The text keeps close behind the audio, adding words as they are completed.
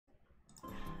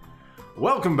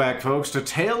Welcome back, folks, to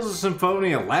Tales of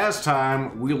Symphonia. Last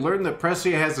time, we learned that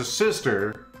Precia has a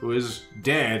sister who is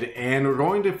dead, and we're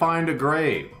going to find a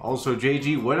grave. Also,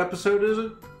 JG, what episode is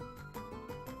it?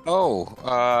 Oh,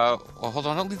 well, hold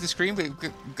on, don't leave the screen, but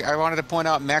I wanted to point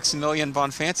out Maximilian von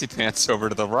Fancy Pants over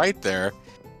to the right there.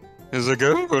 He's like,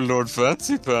 oh, Lord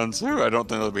Fancy Pants. I don't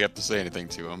think that we have to say anything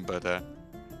to him, but,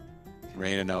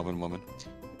 Rain and Elven Woman.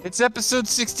 It's episode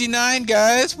 69,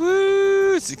 guys!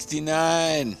 Woo!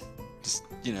 69! Just,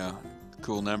 you know,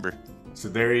 cool number. So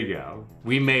there you go.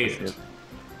 We made it.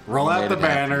 Roll out the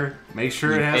banner. Make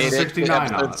sure it has a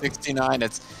 69 on it. 69,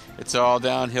 it's all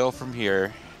downhill from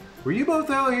here. Were you both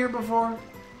out here before?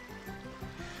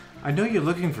 I know you're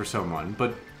looking for someone,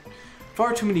 but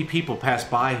far too many people pass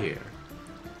by here.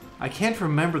 I can't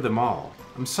remember them all.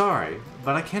 I'm sorry,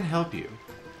 but I can't help you.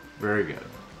 Very good.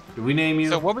 Did we name you?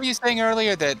 So what were you saying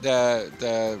earlier that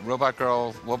the robot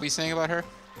girl, what were you saying about her?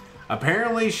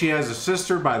 Apparently she has a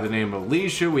sister by the name of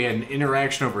Alicia. We had an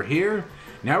interaction over here.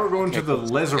 Now we're going to the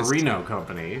Lazzarino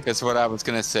company. That's what I was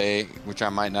going to say, which I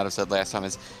might not have said last time,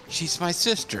 is she's my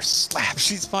sister, slap.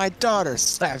 She's my daughter,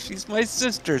 slap. She's my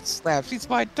sister, slap. She's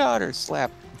my daughter, slap.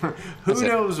 Who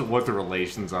knows what the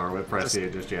relations are with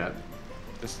Precia just yet?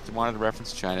 Just wanted to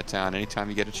reference Chinatown anytime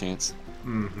you get a chance.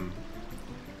 Mm-hmm.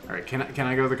 All right, can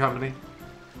I go to the company?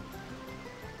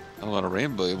 A little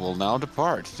rainbow will now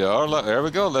depart. So, there we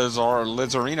go,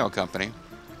 Lazzarino company.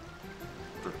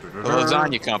 The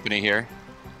lasagna company here.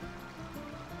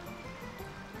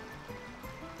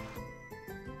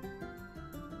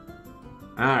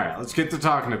 Alright, let's get to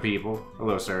talking to people.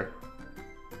 Hello, sir.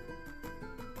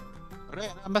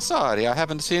 I'm sorry, I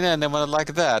haven't seen anyone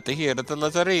like that here at the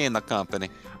Lazzarino company.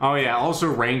 Oh yeah, also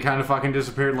Rain kind of fucking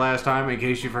disappeared last time, in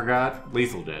case you forgot.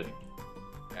 Lethal did.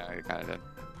 Yeah, he kind of did.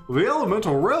 The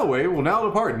Elemental Railway will now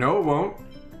depart. No, it won't.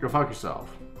 Go fuck yourself.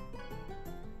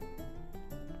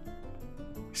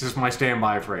 This is my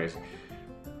standby phrase.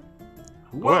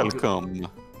 Welcome.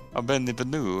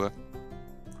 Benvenuto.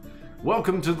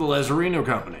 Welcome to the Lazzarino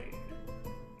company.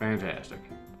 Fantastic.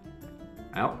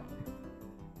 Out.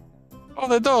 Oh,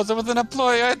 the doors with an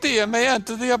employee ID may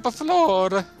enter the upper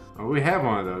floor. Oh, we have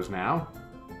one of those now.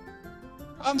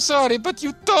 I'm sorry, but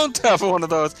you don't have one of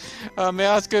those. May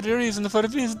I ask you the reason for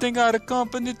visiting our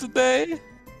company today?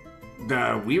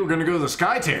 We were gonna go to the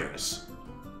Sky Terrace.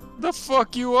 The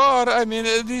fuck you are? I mean,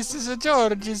 this is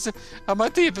George's. My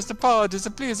deepest apologies.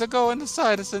 Please go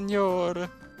inside, senor.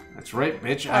 That's right,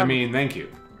 bitch. I mean, thank you.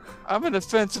 I'm an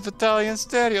offensive Italian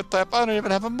stereotype. I don't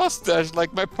even have a mustache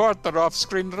like my partner off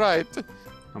screen right.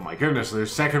 Oh my goodness,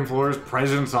 there's second floors,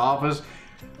 president's office.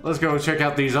 Let's go check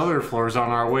out these other floors on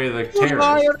our way to the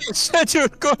terrace. You said you were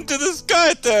going to the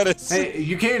Sky Terrace. Hey,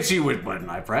 you can't see which button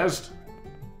I pressed.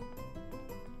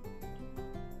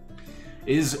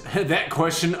 Is that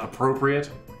question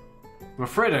appropriate? I'm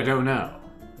afraid I don't know.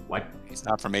 What? He's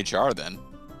not from HR then.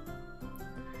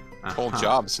 Whole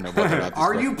jobs know whether or not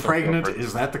Are you pregnant?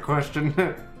 Is that the question?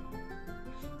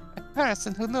 A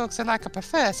person who looks like a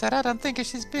professor, I don't think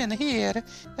she's been here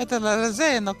at the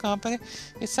Lazzarino company.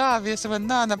 It's obvious when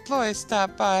non-employees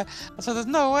stop by, so there's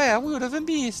no way I would have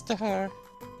missed her.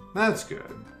 That's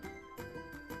good.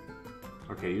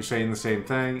 Okay, you're saying the same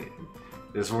thing.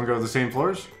 This one go to the same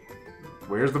floors?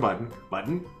 Where's the button?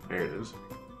 Button? There it is.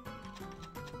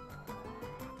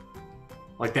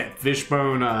 Like that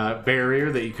fishbone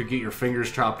barrier that you could get your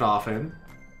fingers chopped off in.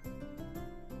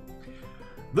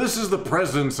 This is the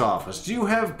president's office. Do you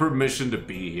have permission to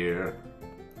be here?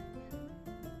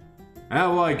 Ah,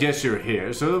 well, I guess you're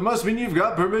here, so it must mean you've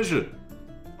got permission.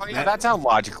 Oh, yeah, that's how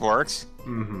logic works.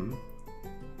 Mm-hmm.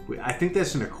 Wait, I think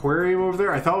that's an aquarium over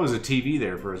there. I thought it was a TV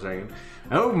there for a second.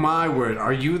 Oh my word,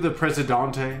 are you the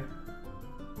presidente?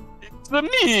 It's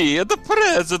me, the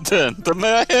president.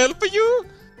 May I help you?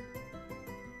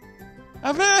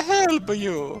 May I help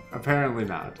you? Apparently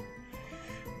not.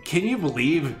 Can you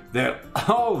believe that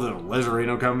all the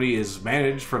Lazzarino company is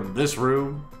managed from this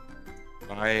room?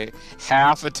 By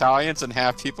half Italians and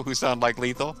half people who sound like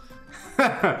Lethal?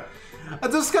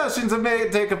 Discussions may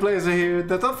take place here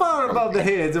that are far above the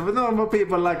heads of normal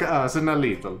people like us and a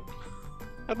Lethal.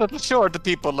 A little short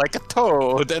people like a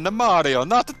Toad and a Mario,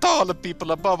 not the taller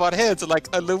people above our heads like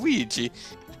a Luigi.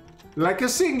 Like a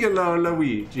singular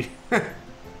Luigi.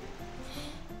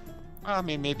 I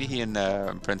mean, maybe he and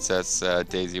Princess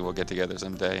Daisy will get together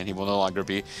someday, and he will no longer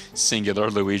be singular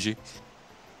Luigi.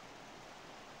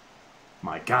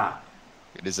 My God.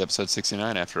 It is episode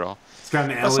 69, after all. It's got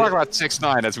an Let's talk about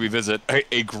 69 as we visit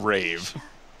a grave.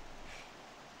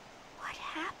 What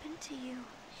happened to you?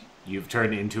 You've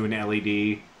turned into an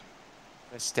LED.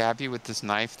 I stab you with this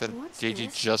knife that What's JG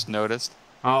this? just noticed.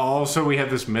 Also, we have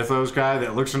this Mythos guy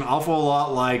that looks an awful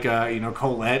lot like,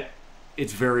 Colette.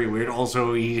 It's very weird.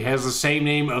 Also, he has the same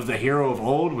name of the hero of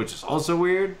old, which is also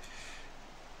weird.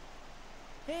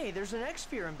 Hey, there's an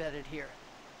exsphere embedded here.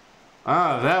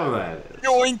 Ah, that is.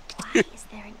 Yoink! Why is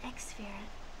there an exsphere?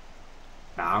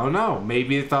 I don't know.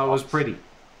 Maybe it thought it was pretty.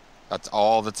 That's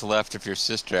all that's left of your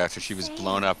sister after she was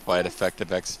blown up by a defective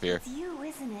exsphere. It's you,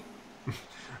 isn't it?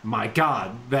 My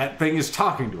God, that thing is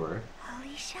talking to her.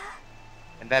 Alicia?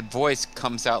 And that voice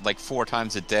comes out like 4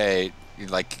 times a day,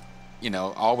 like,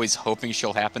 always hoping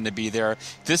she'll happen to be there.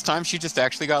 This time she just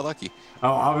actually got lucky.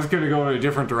 Oh, I was going to go in a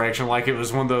different direction, like it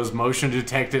was one of those motion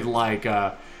detected,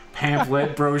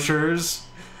 pamphlet brochures.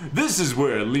 This is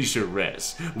where Alicia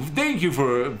rests. Thank you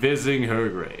for visiting her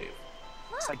grave.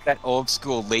 It's like that old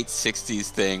school late 60s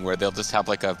thing where they'll just have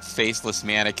like a faceless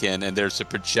mannequin and there's a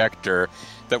projector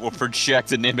that will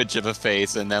project an image of a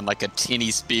face, and then like a tinny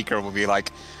speaker will be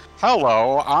like,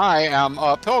 "Hello, I am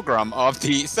a pilgrim of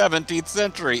the 17th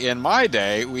century. In my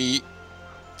day, we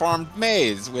farmed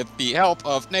maize with the help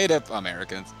of Native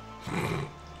Americans."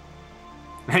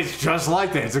 It's just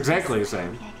like that. It's exactly the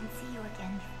same. Maybe I can see you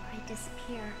again before I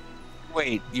disappear.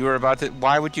 Wait, you were about to...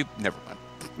 Why would you... Never mind.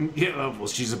 Yeah, well,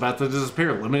 she's about to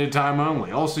disappear. Limited time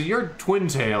only. Also, your twin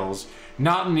tails,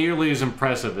 not nearly as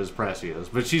impressive as Precia's,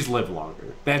 but she's lived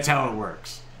longer. That's how it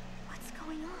works. What's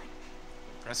going on?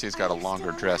 Precia's got a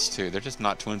longer dress, too. They're just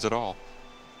not twins at all.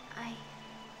 I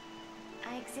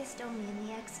exist only in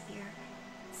the exsphere.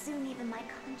 Soon even my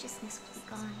consciousness will be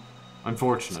gone.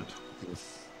 Unfortunate.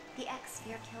 The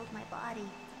exsphere killed my body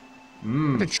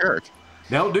The church.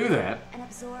 They'll do that. and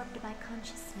absorbed my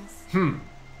consciousness. I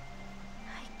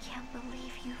can't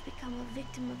believe you've become a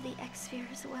victim of the exsphere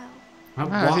as well.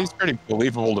 He's pretty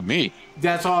believable to me.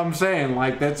 That's all I'm saying.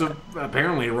 Like, that's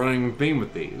apparently a running theme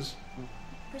with these.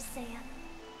 Persea,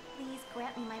 please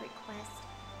grant me my request.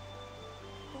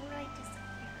 Before I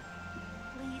disappear,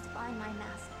 please find my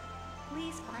master.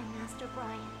 Please find Master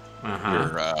Bryant.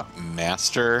 Your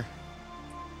master.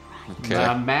 Okay.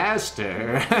 The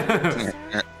master.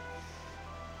 Sir?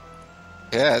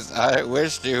 Yes, I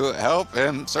wish to help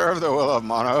him serve the will of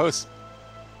Monos.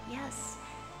 Yes,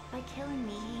 by killing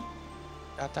me,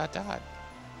 Dot.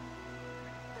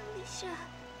 Alicia,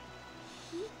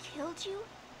 he killed you?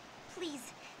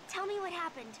 Please, tell me what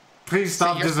happened. Please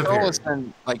stop Your soul disappearing. has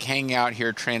been like hanging out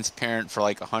here transparent for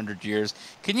like 100 years.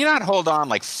 Can you not hold on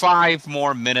like 5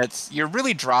 more minutes? You're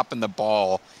really dropping the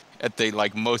ball at the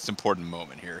like most important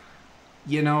moment here.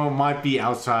 It might be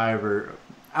outside of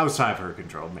her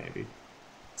control, maybe.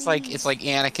 It's like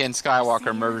Anakin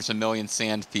Skywalker murders a million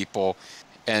sand people,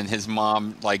 and his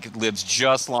mom like lives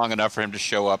just long enough for him to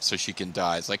show up so she can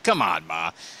die. It's like, come on,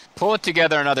 Ma, pull it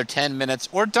together another 10 minutes,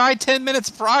 or die 10 minutes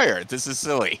prior. This is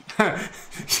silly.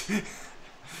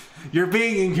 You're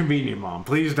being inconvenient, Mom.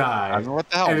 Please die I mean, what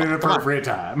the hell, at an Mom? Come on. appropriate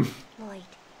time. Lloyd,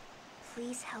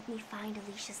 please help me find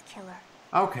Alicia's killer.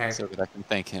 Okay. So that I can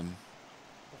thank him.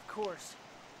 Of course.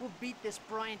 We'll beat this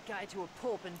Bryant guy to a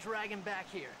pulp and drag him back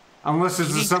here. Unless this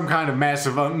is some kind of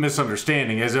massive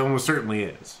misunderstanding, as it almost certainly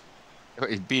is.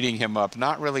 Beating him up,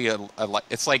 not really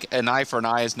it's like an eye for an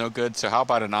eye is no good, so how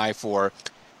about an eye for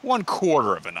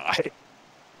 1/4 of an eye?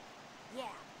 Yeah,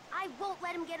 I won't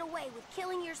let him get away with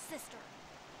killing your sister.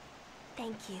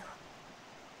 Thank you.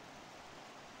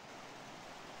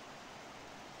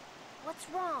 What's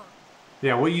wrong?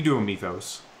 Yeah, what are you doing,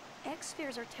 Mythos?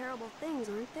 Exspheres are terrible things,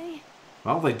 aren't they?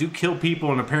 Well, they do kill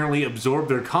people and apparently absorb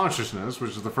their consciousness,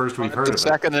 which is the first we've heard The of it.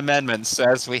 Second Amendment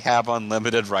says we have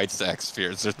unlimited rights to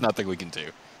exspheres. There's nothing we can do.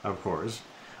 Of course.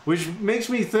 Which makes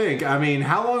me think,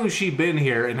 how long has she been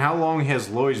here, and how long has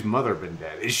Lloyd's mother been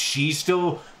dead? Is she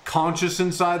still conscious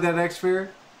inside that exsphere?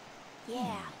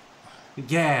 Yeah.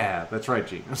 Yeah, that's right,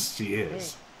 Genius. She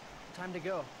is. Hey, time to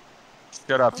go.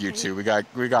 Shut up, Okay. you two. We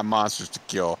got monsters to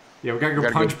kill. Yeah, we gotta We go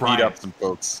gotta punch beat Brian. up some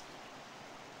folks.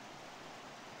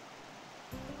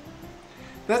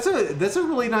 That's a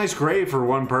really nice grave for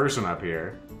one person up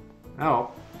here.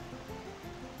 Oh.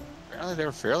 Apparently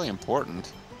they're fairly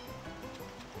important.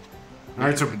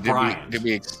 Alright, so Did Brian.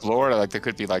 we explore? Like there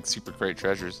could be like super great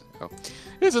treasures. Oh.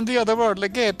 Isn't the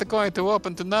otherworldly gate going to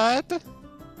open tonight?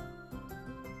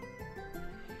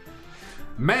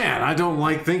 Man, I don't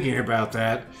like thinking about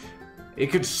that. It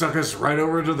could suck us right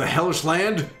over to the hellish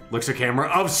land, looks a camera,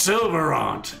 of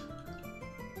Silverant.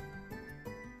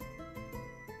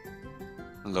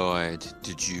 Lloyd,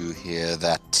 did you hear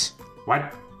that?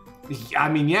 What?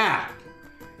 Yeah.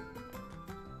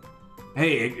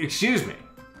 Hey, excuse me.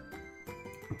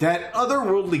 That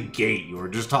otherworldly gate you were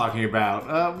just talking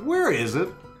about, where is it?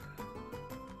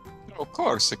 Oh,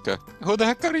 Corsica. Who the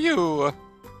heck are you?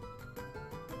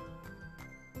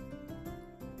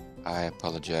 I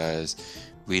apologize.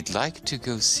 We'd like to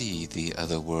go see the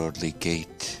otherworldly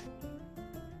gate.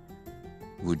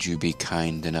 Would you be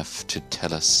kind enough to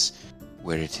tell us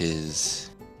where it is?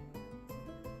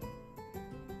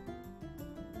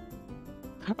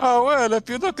 Oh, well, if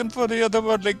you're looking for the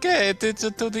otherworldly gate, it's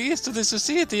to the east of the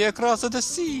society across the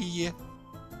sea.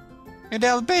 In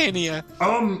Albania.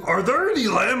 Are there any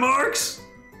landmarks?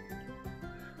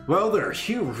 Well, there are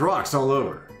huge rocks all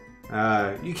over.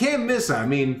 You can't miss them. I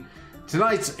mean,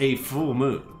 tonight's a full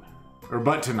moon.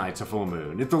 But tonight's a full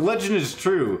moon. If the legend is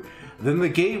true, then the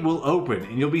gate will open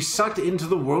and you'll be sucked into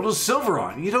the world of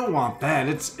Silveron. You don't want that.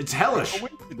 It's hellish.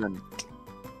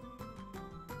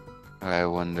 I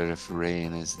wonder if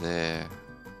rain is there.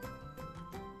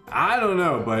 I don't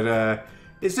know, but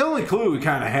it's the only clue we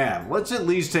kind of have. Let's at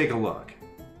least take a look.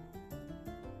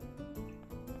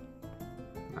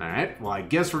 Alright, well I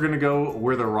guess we're gonna go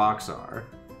where the rocks are.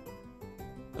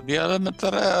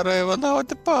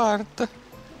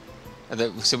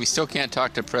 So we still can't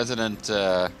talk to President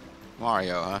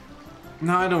Mario, huh?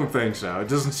 No, I don't think so. It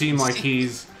doesn't seem like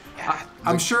he's...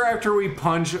 I'm sure after we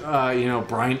punch,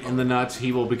 Bryant in the nuts,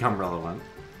 he will become relevant.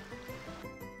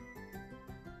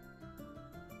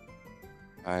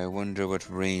 I wonder what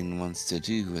Rain wants to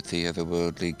do with the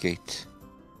otherworldly gate.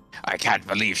 I can't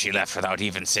believe she left without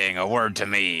even saying a word to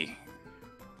me.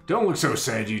 Don't look so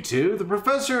sad, you two.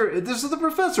 This is the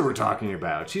professor we're talking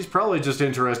about. She's probably just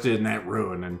interested in that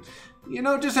ruin and,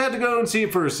 just had to go and see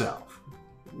it for herself.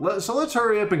 So let's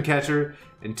hurry up and catch her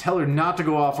and tell her not to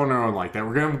go off on her own like that.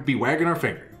 We're going to be wagging our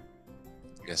finger.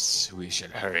 Yes, we should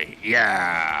hurry.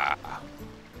 Yeah.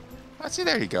 See,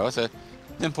 there you go. It's a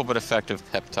simple but effective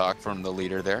pep talk from the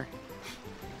leader there.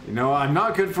 I'm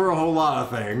not good for a whole lot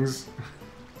of things.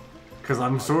 Because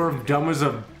I'm sort of dumb as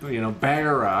a, bag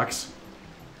of rocks.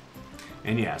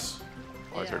 And yes.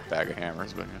 Well, it's a bag of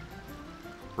hammers, but yeah.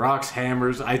 Rocks,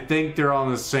 hammers, I think they're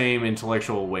on the same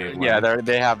intellectual wavelength. Yeah,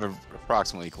 they have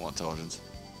approximately equal intelligence.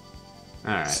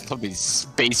 Alright. There'll be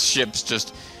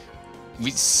spaceships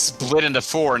we split into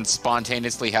 4 and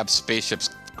spontaneously have spaceships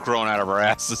grown out of our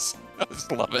asses. I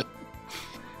just love it.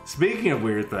 Speaking of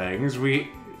weird things, we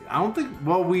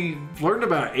learned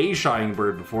about a shining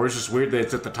bird before. It's just weird that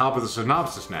it's at the top of the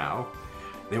synopsis now.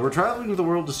 They were traveling to the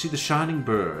world to see the shining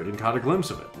bird and caught a glimpse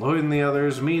of it. Lloyd and the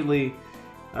others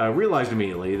realized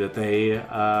immediately that they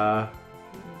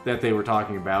were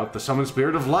talking about the summoned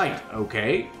spirit of light.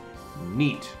 Okay,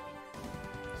 neat.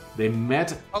 They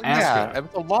met Aska. Yeah, it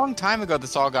was a long time ago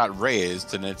this all got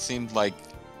raised, and it seemed like,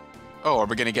 are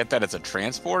we gonna get that as a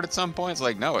transport at some point? It's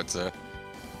like, no, it's a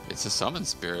summoned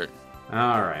spirit.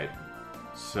 Alright.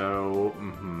 So,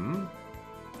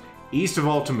 east of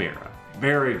Altamira.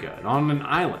 Very good. On an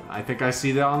island. I think I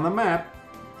see that on the map.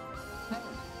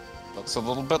 Looks a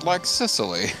little bit like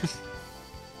Sicily. I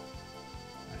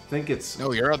think it's...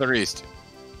 No, you're other east.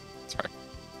 Sorry.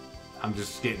 I'm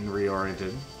just getting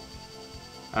reoriented.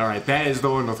 Alright, that is the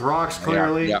one with rocks,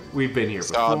 clearly. Yeah. We've been here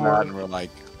Saw before. that and we're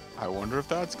like, I wonder if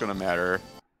that's gonna matter.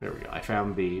 There we go. I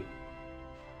found the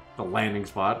landing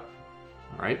spot.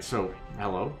 Alright, so,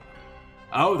 hello.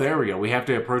 Oh, there we go. We have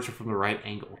to approach it from the right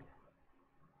angle.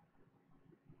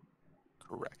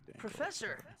 Correct.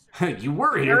 Professor! You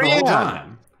were here the whole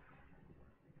time.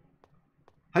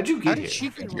 How'd you get here? How did she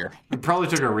get here? We probably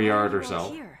took a re-art Why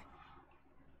herself. do you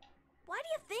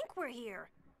think we're here?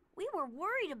 We were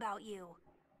worried about you.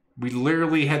 We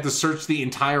literally had to search the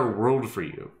entire world for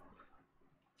you.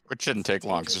 Which shouldn't take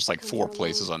long, because there's like 4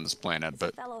 places on this planet,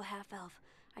 but... Fellow half-elf,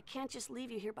 I can't just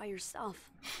leave you here by yourself.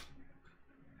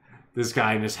 This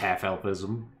guy and his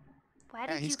half-elfism. Why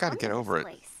did he's you gotta come get to over this it.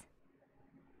 place?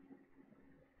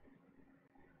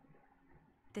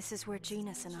 This is where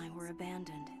Genus and I were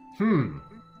abandoned.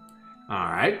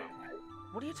 Alright.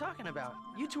 What are you talking about?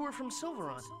 You two are from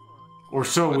Silveron. Or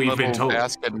so we've been told.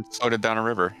 Basket and floated down a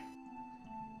river.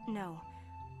 No,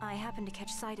 I happened to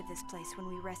catch sight of this place when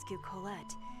we rescued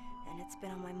Colette, and it's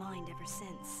been on my mind ever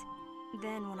since.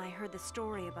 Then when I heard the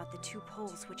story about the 2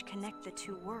 poles which connect the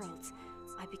 2 worlds,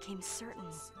 I became certain.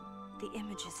 The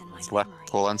images in my memory.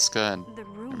 Polenska and... The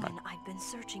ruin I've been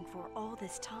searching for all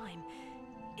this time.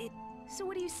 So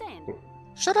what are you saying?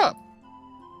 Shut up!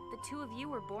 The 2 of you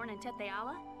were born in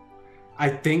Tetheala? I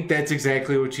think that's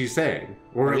exactly what she's saying.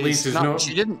 Or at least there's no...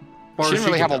 She didn't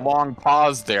really have a long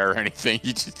pause there or anything.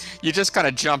 You just kind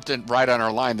of jumped in right on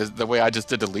her line the way I just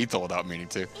did to Lethal without meaning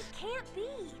to. It can't be.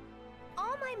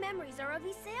 All my memories are of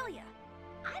Isalia.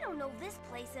 I don't know this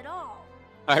place at all.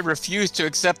 I refuse to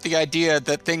accept the idea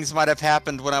that things might have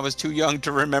happened when I was too young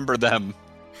to remember them.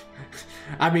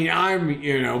 I mean,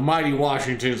 I'm, Mighty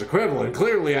Washington's equivalent.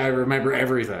 Clearly, I remember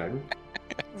everything.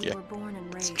 We Yeah. were born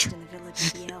and raised in the village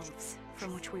of the elves,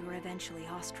 from which we were eventually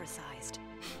ostracized.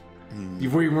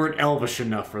 We weren't elvish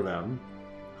enough for them.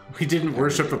 We didn't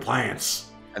worship the plants.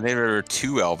 And they were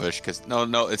too elvish, because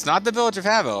no, it's not the village of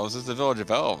half-elves, it's the village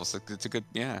of elves. It's a good,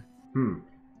 yeah.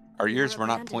 Our ears were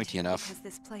not abandoned pointy here enough. Because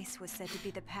this place was said to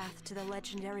be the path to the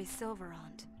legendary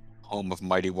Silverhand. Home of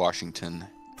mighty Washington.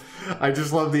 I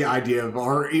just love the idea of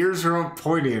our ears are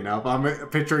pointy enough. I'm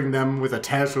picturing them with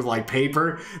attached with like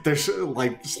paper. They're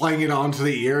like sliding it onto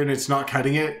the ear and it's not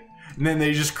cutting it. And then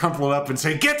they just crumple it up and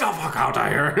say, "Get the fuck out of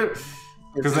here!"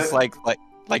 Because it's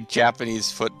like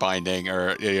Japanese foot binding,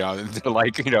 or they're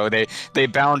like they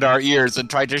bound our ears and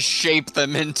tried to shape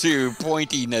them into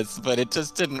pointiness, but it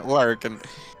just didn't work. And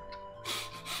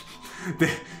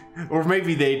or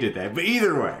maybe they did that. But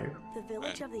either way, The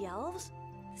village of the elves?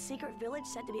 Secret village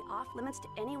said to be off limits to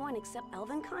anyone except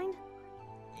elvenkind?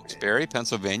 Sperry,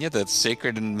 Pennsylvania, the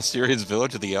sacred and mysterious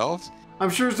village of the elves. I'm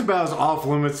sure it's about as off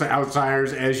limits to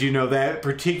outsiders as that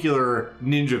particular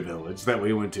ninja village that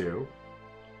we went to.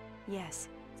 Yes.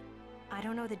 I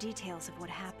don't know the details of what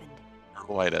happened.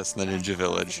 Colitis, the but I'm ninja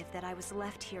village. positive that I was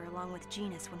left here along with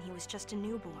Genus when he was just a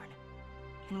newborn.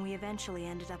 And we eventually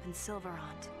ended up in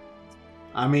Silverhand.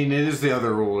 I mean, it is the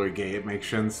other roller gate. It makes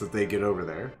sense that they get over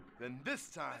there. Then this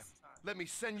time, let me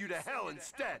send you to hell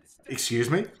instead. Excuse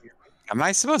me? Am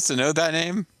I supposed to know that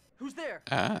name? Who's there?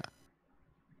 Ah.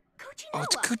 Kuchinoa! Oh,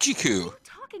 it's What are Kuchiku. you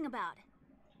talking about?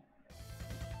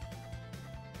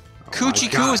 Oh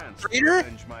Kuchiku is Chance a to traitor?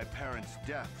 avenge my parents'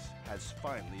 deaths has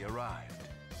finally arrived.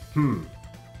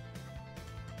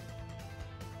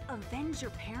 Avenge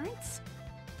your parents?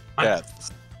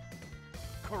 Death.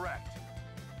 Correct.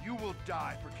 You will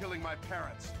die for killing my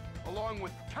parents, along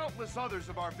with countless others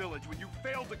of our village when you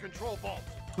failed to control Vault.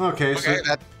 Okay, so... Okay,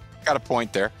 that got a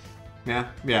point there.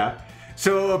 Yeah.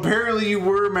 So apparently you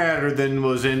were madder than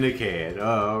was indicated.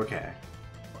 Oh, okay.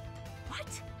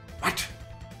 What?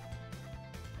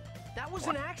 That was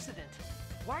an accident.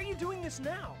 Why are you doing this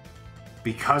now?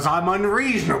 Because I'm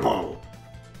unreasonable.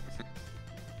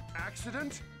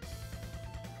 Accident?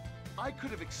 I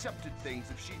could have accepted things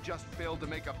if she just failed to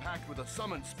make a pact with a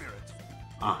summoned spirit.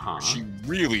 Uh-huh. She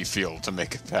really failed to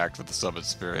make a pact with the summoned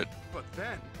spirit. But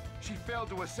then, she failed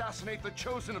to assassinate the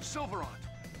Chosen of Silverhand,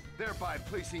 thereby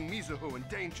placing Mizuho in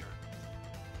danger.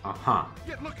 Uh-huh.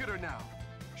 Yet look at her now.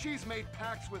 She's made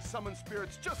pacts with summoned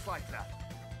spirits just like that.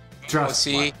 Just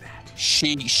See, like that.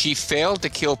 she failed to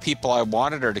kill people I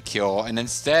wanted her to kill, and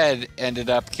instead ended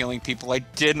up killing people I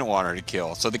didn't want her to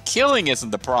kill. So the killing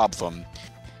isn't the problem.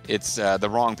 It's the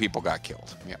wrong people got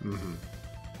killed. Yeah. Mm-hmm.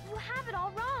 You have it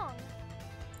all wrong.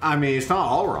 I mean, it's not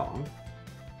all wrong.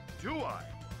 Do I?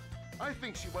 I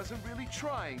think she wasn't really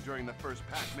trying during the first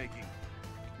pact making.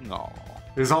 No.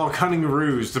 It's all cunning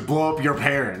ruse to blow up your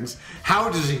parents. How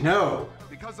does he know?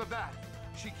 Because of that,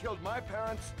 she killed my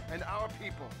parents and our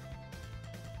people.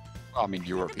 I mean,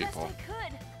 your did the best people.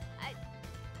 I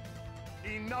could.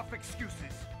 Enough excuses.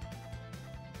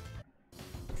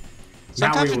 Now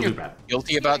we Sometimes will when do you're better.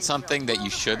 guilty about something that you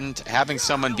shouldn't, having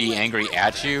someone be angry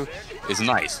at you is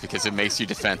nice because it makes you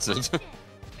defensive.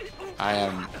 I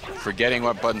am forgetting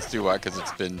what buttons do what because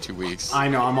it's been 2 weeks. I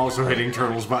know, I'm also hitting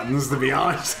Turtles buttons, to be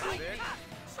honest.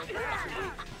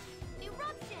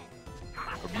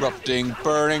 Erupting,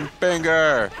 burning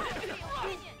finger!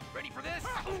 Ready for this?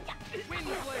 Wind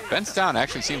blade. Fence down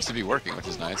actually seems to be working, which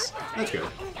is nice. That's good.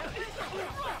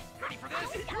 Ready for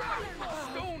this?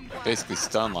 Stone blade. Basically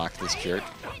stun locked this jerk.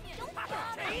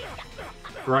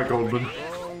 Right, Goldman.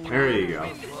 There you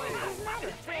go.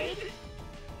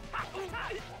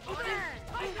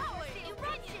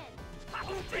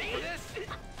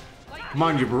 Come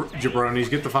on, jabronis,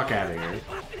 get the fuck out of here.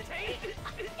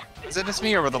 Is it just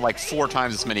me, or were there like 4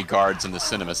 times as many guards in the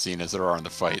cinema scene as there are in the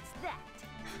fight?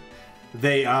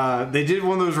 They did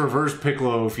one of those reverse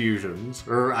Piccolo fusions,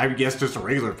 or I guess just a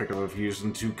regular Piccolo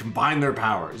fusion to combine their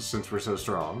powers since we're so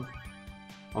strong.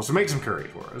 Also make some curry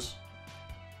for us.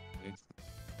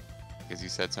 Because you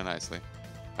said so nicely.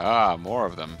 Ah, more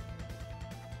of them.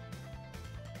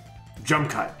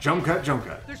 Jump cut, jump cut, jump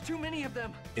cut. There's too many of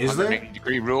them. Is there?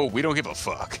 180-degree rule, we don't give a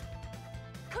fuck.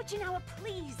 Kuchinoa,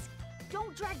 please.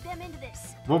 Don't drag them into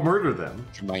this. We'll murder them.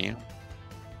 Man.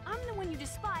 I'm the one you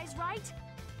despise, right?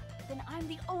 Then I'm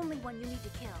the only one you need to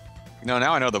kill. No,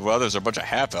 now I know the others are a bunch of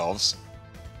half-elves.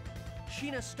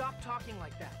 Sheena, stop talking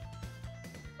like that.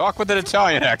 Talk with an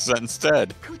Italian accent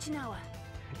instead. Kuchinoa,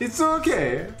 It's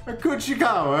okay. A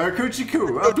Kuchikawa, a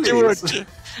Kuchiku, Do please. it.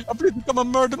 Please come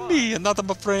and murder me and not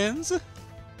my friends.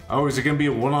 Oh, is it gonna be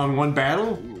a one-on-one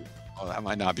battle? Oh, that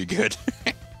might not be good.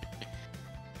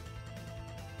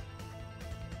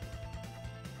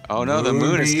 Oh no, the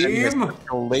moon is sending Moonbeam? us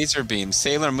a laser beam.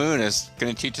 Sailor Moon is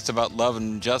going to teach us about love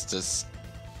and justice.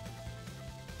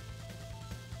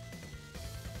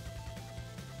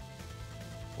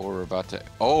 Or we're about to...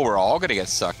 Oh, we're all going to get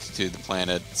sucked to the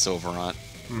planet Silverant.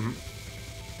 Mm-hmm.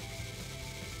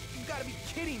 You've got to be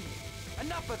kidding me.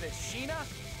 Enough of this, Sheena.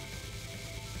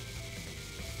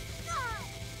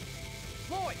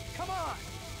 Lloyd, come on.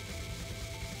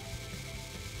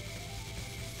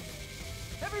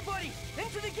 Everybody,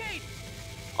 into the gate.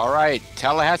 All right,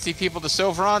 Tallahassee people to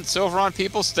Silverant. Silverant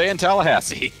people stay in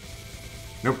Tallahassee.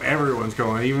 Nope, everyone's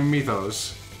going, even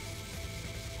Mythos.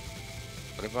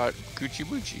 What about Gucci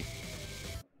Bucci?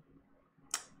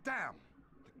 Damn!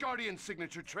 The Guardian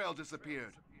signature trail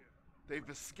disappeared. They've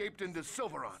escaped into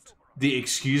Silverant. The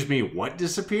excuse me, what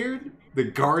disappeared? The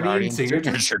Guardian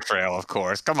signature? Trail, of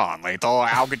course. Come on, Lethal.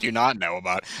 How could you not know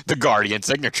about the Guardian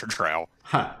signature trail?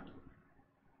 Huh.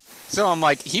 So I'm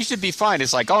like, he should be fine.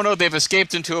 It's like, oh no, they've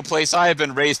escaped into a place I have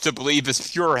been raised to believe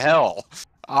is pure hell.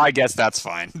 I guess that's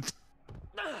fine.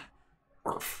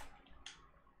 Orf.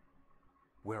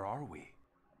 Where are we?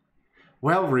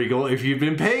 Well, Regal, if you've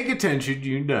been paying attention,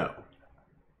 you know.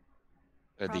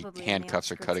 The Probably on the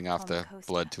handcuffs are outskirts cutting of off the Palmacosta.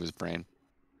 blood to his brain.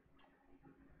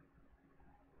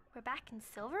 We're back in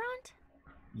Silverant?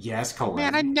 Yes, Colin.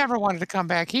 Man, I never wanted to come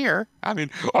back here. I mean,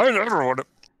 I never wanted.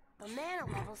 The mana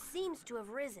level seems to have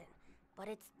risen, but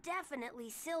it's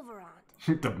definitely Silverant.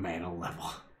 The mana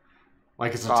level.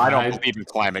 Like it's a I don't tide. believe in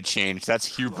climate change. That's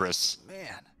hubris.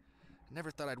 Man, I never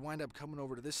thought I'd wind up coming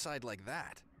over to this side like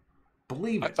that.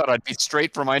 Believe I it. thought I'd be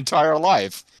straight for my entire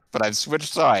life, but I've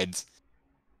switched sides.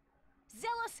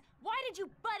 Zealous, why did you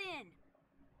butt in?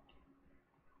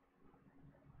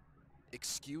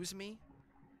 Excuse me?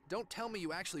 Don't tell me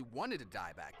you actually wanted to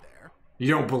die back there. You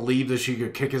don't believe that she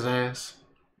could kick his ass?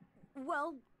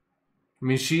 Well, I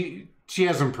mean, she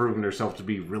hasn't proven herself to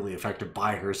be really effective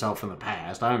by herself in the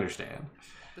past. I understand.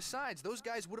 Besides, those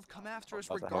guys would have come after us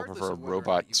About the help regardless of a of whether or not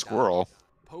robot you squirrel. died.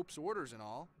 Pope's orders and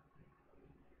all.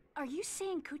 are you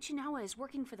saying Kuchinawa is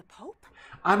working for the Pope?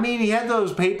 I mean, he had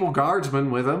those papal guardsmen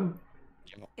with him.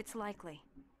 It's likely.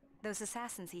 Those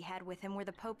assassins he had with him were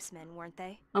the Pope's men, weren't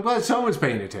they? I'm glad someone's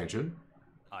paying attention.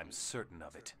 I'm certain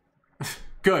of it.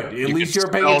 Good. At You least can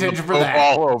you're paying smell the attention for Pope that.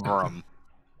 all over them.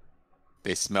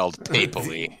 They smelled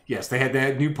papally. Yes, they had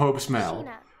that new Pope smell.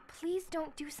 Sheena, please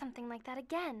don't do something like that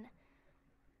again.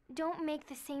 Don't make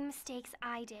the same mistakes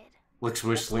I did. Looks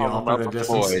wistfully Oh, off by the love of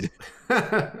distance.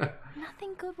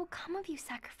 Nothing good will come of you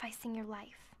sacrificing your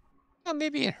life. Well,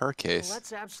 maybe in her Well, case.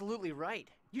 that's absolutely right.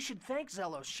 You should thank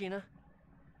Zelos, Sheena.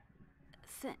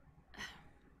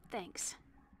 Thanks.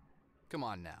 Come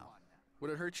on now. Would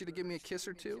it hurt you to give me a kiss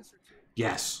or two?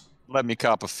 Yes. Let me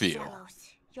cop a feel. Zelos,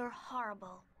 you're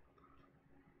horrible.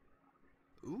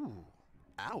 Ooh,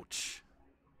 ouch.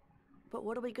 But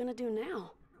what are we gonna do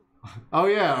now? Oh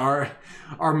yeah,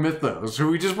 our Mythos, who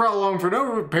we just brought along for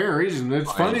no apparent reason.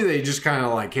 It's funny they just kind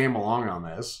of like came along on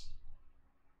this.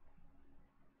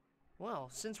 Well,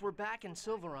 since we're back in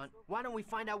Silverant, why don't we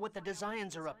find out what the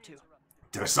Desians are up to?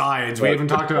 Besides, we haven't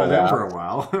talked about them for a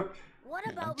while. What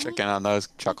I'm about checking on those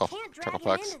chuckle Can't drag him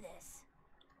pucks. into this.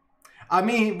 I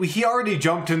mean, he already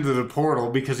jumped into the portal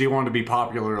because he wanted to be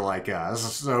popular like us,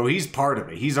 so he's part of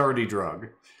it. He's already drug.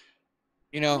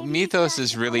 You know, Mythos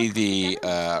is really the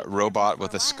robot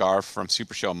with a scarf from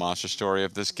Super Show Monster Story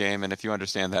of this game, and if you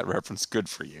understand that reference, good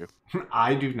for you.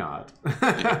 I do not.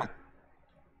 Yeah.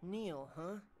 Neil,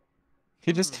 huh?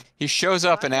 He shows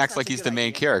up and I guess acts like that's a he's good the main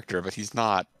idea. character, but he's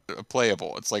not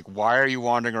playable. It's like, why are you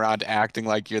wandering around acting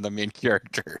like you're the main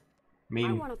character? I I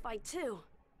mean, want to fight too.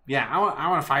 yeah, I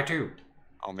want to fight too.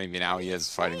 Oh, maybe now he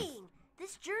is fighting. Dang,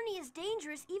 this journey is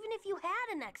dangerous even if you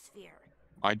had an exsphere.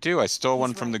 I do. I stole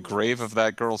one He's from the right, grave Louis. of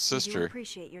that girl's I do sister.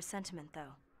 appreciate your sentiment,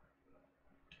 though.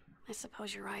 I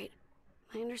suppose you're right.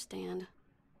 I understand.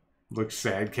 Looks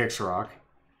sad, kicks rock.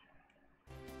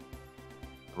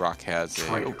 Rock has a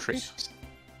Traitors. traitors.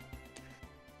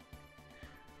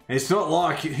 It's not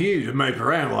like you to mope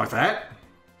around like that.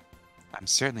 I'm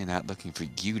certainly not looking for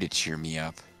you to cheer me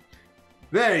up.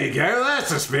 There you go, that's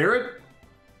the spirit.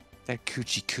 That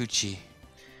coochie coochie.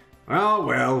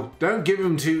 Well, don't give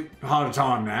him too hard a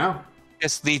time now.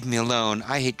 Just leave me alone.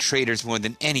 I hate traitors more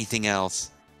than anything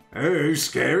else. Oh,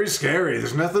 scary, scary.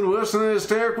 There's nothing worse than an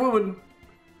hysteric woman.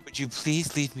 Would you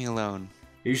please leave me alone?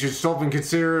 You should stop and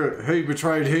consider who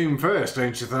betrayed whom first,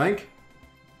 don't you think?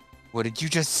 What did you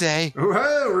just say?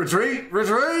 Oh, retreat,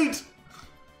 retreat!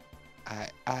 I.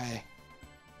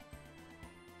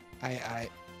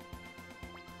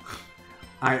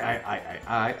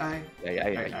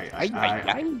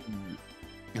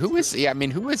 Who is? Yeah, I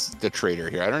mean, who is the traitor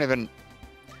here? I don't even.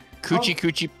 Coochie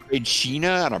Coochie played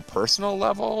Sheena on a personal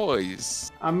level?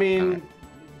 I mean,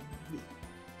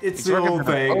 it's the old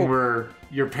thing where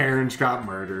your parents got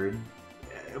murdered.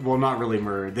 Well, not really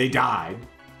murdered. They died.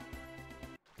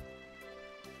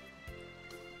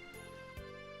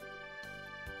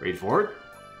 Read for it.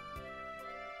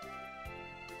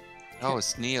 Oh,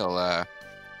 it's Neil.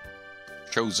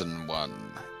 Chosen One.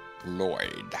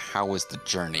 Lloyd, how is the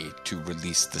journey to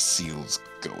release the seals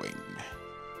going?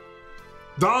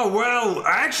 Oh, well,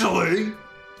 actually,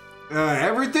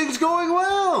 everything's going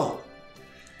well.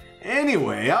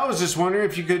 Anyway, I was just wondering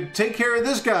if you could take care of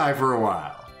this guy for a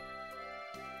while.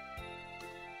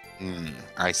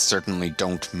 I certainly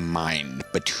don't mind,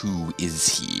 but who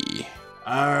is he?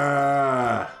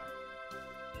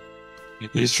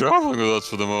 He's traveling with us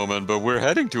for the moment, but we're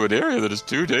heading to an area that is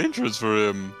too dangerous for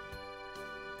him.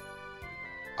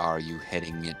 Are you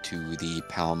heading to the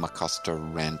Palmacosta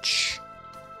Ranch?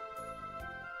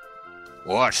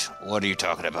 What? What are you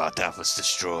talking about? That was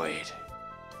destroyed.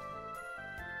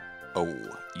 Oh,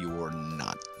 you're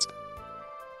not.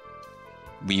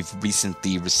 We've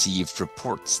recently received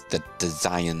reports that the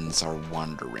Zions are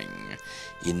wandering.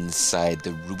 Inside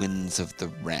the ruins of the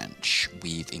ranch,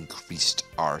 we've increased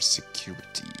our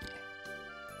security.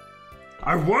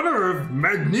 I wonder if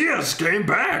Magnius came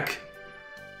back.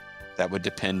 That would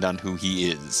depend on who he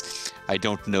is. I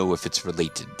don't know if it's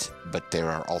related, but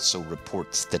there are also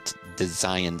reports that the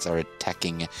Zions are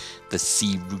attacking the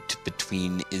sea route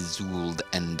between Isolde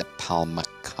and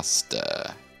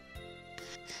Palmacosta.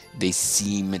 They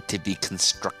seem to be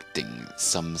constructing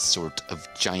some sort of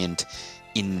giant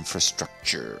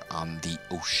infrastructure on the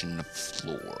ocean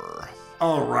floor.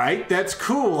 Alright, that's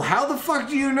cool. How the fuck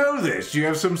do you know this? Do you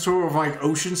have some sort of, like,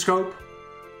 ocean scope?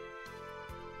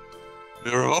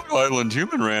 Their Island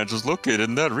Human Ranch is located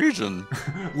in that region.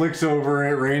 Looks over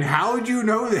at Rain. How would you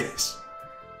know this?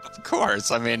 Of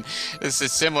course. I mean, this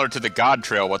is similar to the God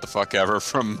Trail, what the fuck ever,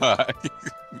 from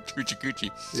Coochie Coochie.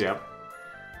 Yep.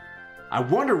 I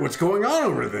wonder what's going on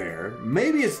over there.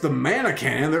 Maybe it's the mana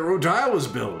cannon that Rodile was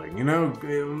building. You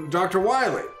know, Dr.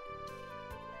 Wily.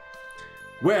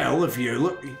 Well, if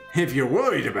you're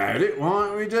worried about it, why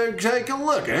don't we take a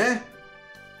look, eh?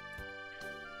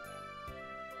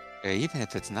 Even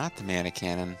if it's not the mana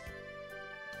cannon,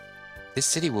 this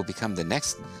city will become the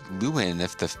next Lewin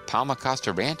if the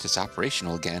Palmacosta Ranch is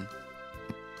operational again.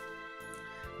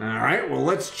 Alright, well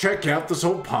let's check out this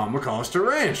old Palmacosta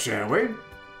Ranch, shall we?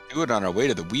 Do it on our way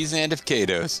to the Weezand of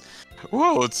Kados.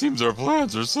 Well, it seems our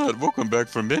plans are set. We'll come back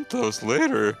for Mintos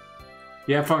later.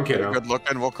 Yeah, fun, kiddo. Good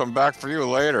looking, we'll come back for you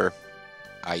later.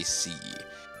 I see.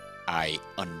 I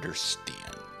understand.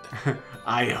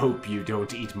 I hope you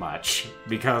don't eat much,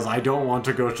 because I don't want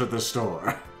to go to the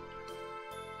store.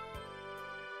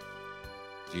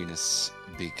 Genus,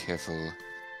 be careful.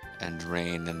 And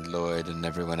Rain and Lloyd and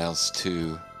everyone else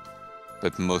too.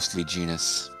 But mostly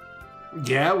Genus.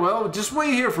 Yeah, well, just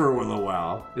wait here for a little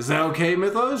while. Is that okay,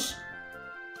 Mythos?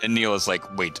 And Neil is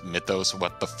like, wait, Mythos,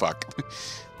 what the fuck?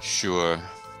 Sure.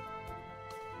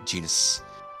 Genus,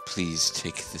 please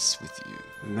take this with you.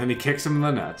 And then he kicks him in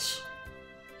the nuts.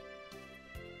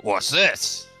 What's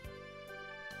this?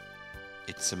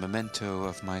 It's a memento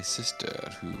of my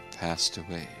sister who passed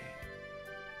away.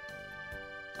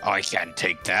 I can't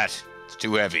take that. It's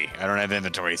too heavy. I don't have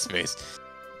inventory space.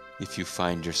 If you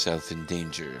find yourself in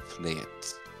danger, play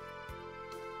it.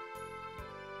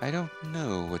 I don't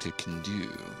know what it can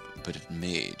do, but it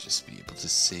may just be able to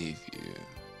save you.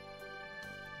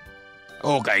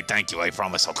 Okay, thank you. I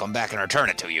promise I'll come back and return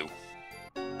it to you.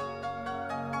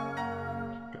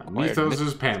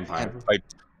 Mythos' panpipe.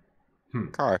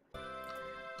 Car.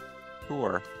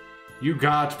 Sure. You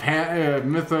got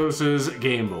Mythos'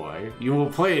 Game Boy. You will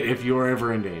play it if you are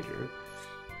ever in danger.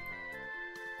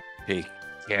 Hey,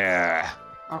 yeah.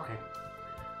 Okay.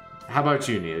 How about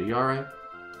you, Neil? You alright?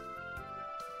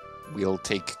 We'll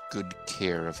take good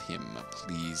care of him.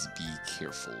 Please be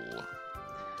careful.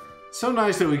 So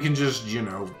nice that we can just, you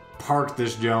know, park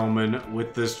this gentleman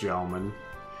with this gentleman.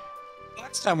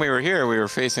 Last time we were here, we were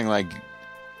facing, like,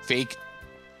 fake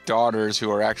daughters who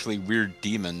are actually weird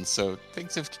demons, so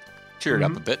things have cheered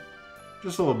up a bit.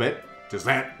 Just a little bit. Does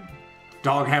that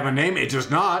dog have a name? It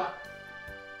does not.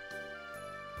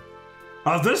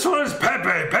 Oh, this one is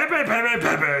Pepe. Pepe, Pepe,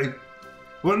 Pepe.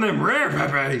 One of them rare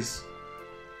Pepes.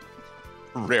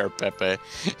 Rare Pepe.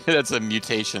 That's a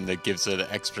mutation that gives it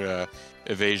extra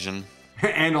evasion.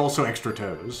 And also extra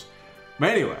toes. But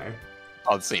anyway.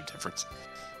 All the same difference.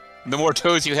 The more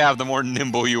toes you have, the more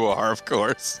nimble you are, of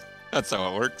course. That's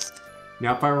how it works.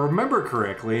 Now, if I remember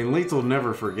correctly, and Lethal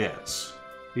never forgets,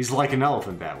 he's like an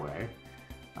elephant that way.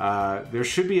 There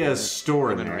should be a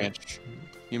store in Human there. Ranch.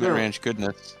 Human Ranch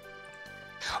goodness.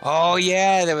 Oh,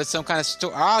 yeah, there was some kind of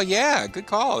store. Oh, yeah, good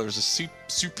call. There was a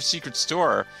super secret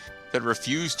store that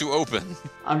refused to open.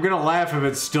 I'm gonna laugh if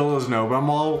it still is no, but I'm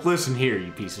all, listen here,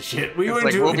 you piece of shit.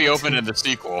 We'll be open in the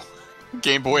sequel.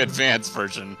 Game Boy Advance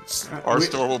version. Our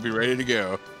store will be ready to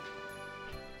go.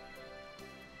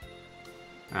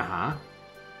 Uh-huh.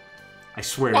 I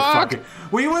swear to fucking...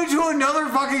 We went to another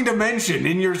fucking dimension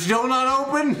and you're still not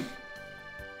open?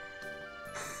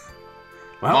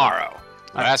 Well, Tomorrow.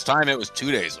 Last time it was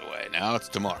 2 days away. Now it's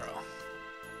tomorrow.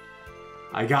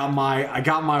 I got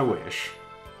my wish.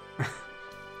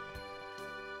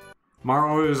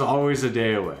 Tomorrow is always a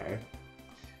day away.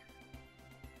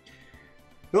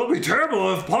 It'll be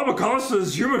terrible if Papa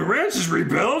Costa's human ranch is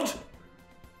rebuilt.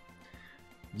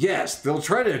 Yes, they'll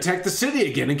try to attack the city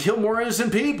again and kill more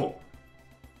innocent people.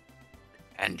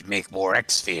 And make more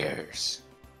exspheres.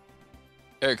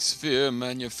 Exsphere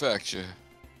manufacture.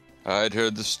 I'd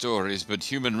heard the stories, but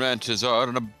human ranches are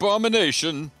an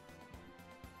abomination.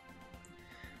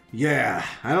 Yeah,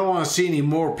 I don't want to see any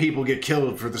more people get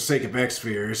killed for the sake of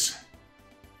exspheres.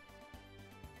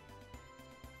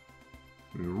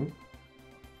 No.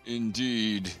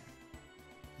 Indeed.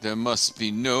 There must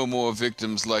be no more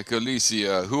victims like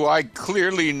Alicia, who I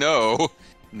clearly know.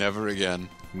 Never again.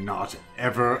 Not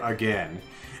ever again.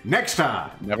 Next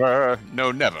time! Never.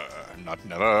 No, never. Not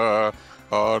never.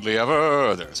 Hardly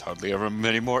ever. There's hardly ever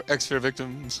many more exsphere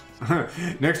victims.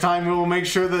 Next time we'll make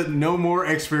sure that no more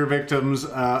exsphere victims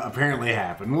apparently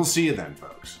happen. We'll see you then,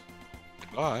 folks.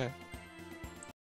 Bye.